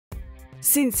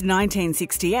Since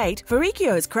 1968,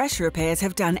 Varricchio's crash repairs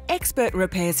have done expert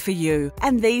repairs for you,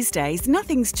 and these days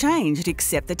nothing's changed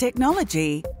except the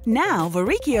technology. Now,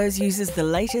 Varricchio's uses the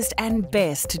latest and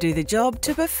best to do the job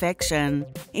to perfection.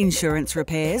 Insurance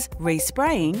repairs,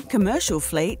 respraying, commercial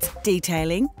fleets,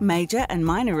 detailing, major and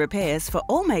minor repairs for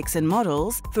all makes and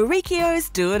models,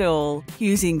 Varricchio's do it all,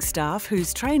 using staff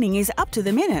whose training is up to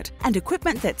the minute and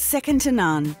equipment that's second to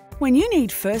none. When you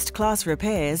need first-class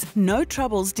repairs, no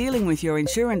troubles dealing with your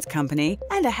insurance company,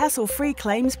 and a hassle-free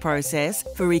claims process,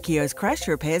 Varricchio's crash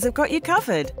repairs have got you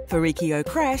covered.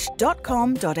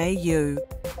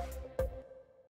 varricchiocrash.com.au